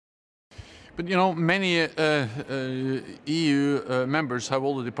But you know, many EU members have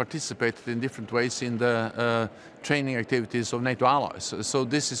already participated in different ways in the training activities of NATO allies. So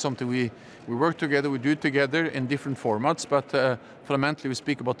this is something we work together, we do together in different formats, but fundamentally we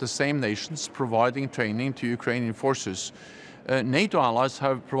speak about the same nations providing training to Ukrainian forces. NATO allies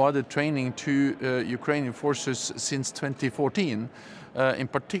have provided training to Ukrainian forces since 2014. In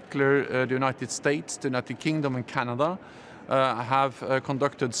particular, the United States, the United Kingdom and Canada have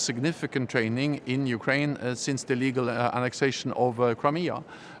conducted significant training in Ukraine since the legal annexation of Crimea.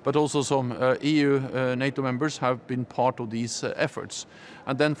 But also some EU NATO members have been part of these efforts.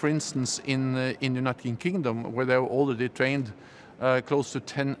 And then, for instance, in the United Kingdom, where they have already trained close to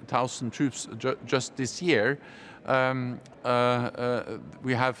 10,000 troops just this year,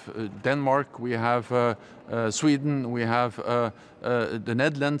 we have Denmark, we have Sweden, we have the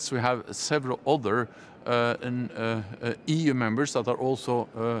Netherlands, we have several other EU members that are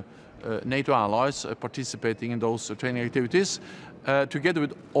also NATO allies participating in those training activities, together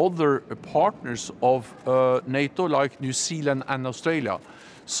with other partners of NATO like New Zealand and Australia.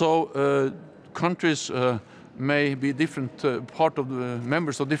 So countries may be different part of the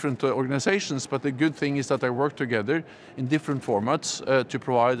members of different organizations, but the good thing is that they work together in different formats to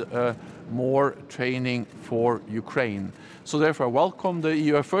provide more training for Ukraine. So therefore I welcome the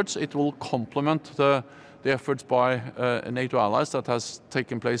EU efforts. It will complement the efforts by NATO allies that has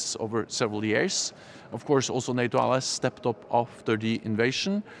taken place over several years. Of course, also NATO allies stepped up after the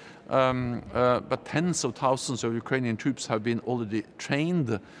invasion, but tens of thousands of Ukrainian troops have been already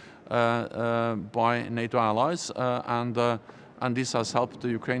trained by NATO allies, and this has helped the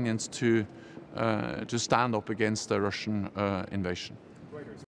Ukrainians to stand up against the Russian invasion.